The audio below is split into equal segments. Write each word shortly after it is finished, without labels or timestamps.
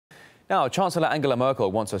Now, Chancellor Angela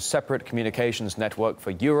Merkel wants a separate communications network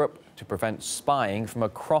for Europe to prevent spying from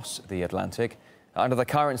across the Atlantic. Under the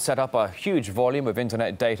current setup, a huge volume of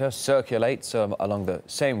internet data circulates along the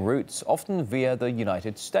same routes, often via the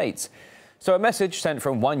United States. So a message sent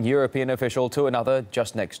from one European official to another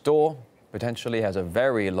just next door potentially has a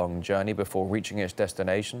very long journey before reaching its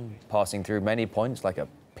destination, passing through many points like a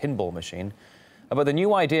pinball machine. But the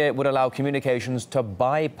new idea would allow communications to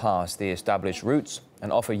bypass the established routes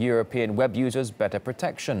and offer European web users better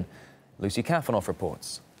protection. Lucy Kafanoff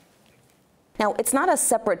reports. Now, it's not a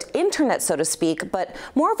separate internet, so to speak, but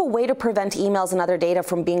more of a way to prevent emails and other data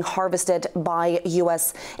from being harvested by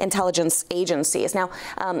U.S. intelligence agencies. Now,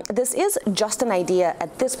 this is just an idea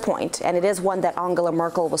at this point, and it is one that Angela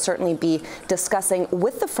Merkel will certainly be discussing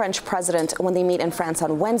with the French president when they meet in France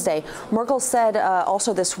on Wednesday. Merkel said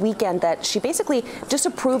also this weekend that she basically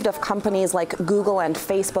disapproved of companies like Google and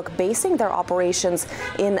Facebook basing their operations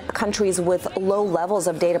in countries with low levels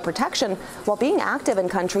of data protection while being active in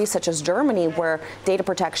countries such as Germany, where data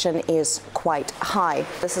protection is quite high.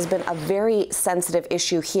 This has been a very sensitive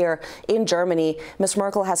issue here in Germany. Ms.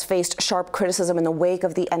 Merkel has faced sharp criticism in the wake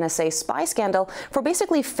of the NSA spy scandal for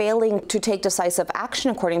basically failing to take decisive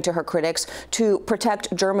action, according to her critics, to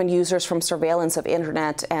protect German users from surveillance of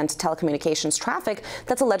internet and telecommunications traffic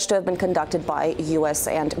that's alleged to have been conducted by U.S.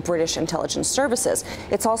 and British intelligence services.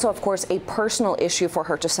 It's also, of course, a personal issue for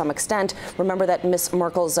her to some extent. Remember that Ms.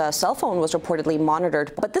 Merkel's cell phone was reportedly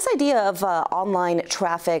monitored. But this idea of online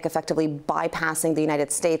traffic effectively bypassing the United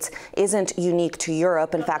States isn't unique to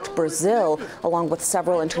Europe. In fact, Brazil, along with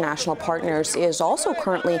several international partners, is also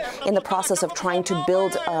currently in the process of trying to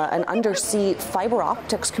build an undersea fiber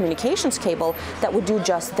optics communications cable that would do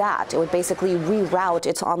just that. It would basically reroute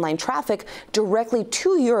its online traffic directly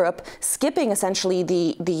to Europe, skipping essentially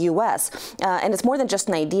the U.S. And it's more than just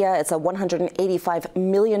an idea. It's a $185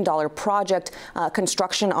 million project,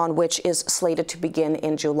 construction on which is slated to begin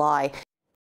in July.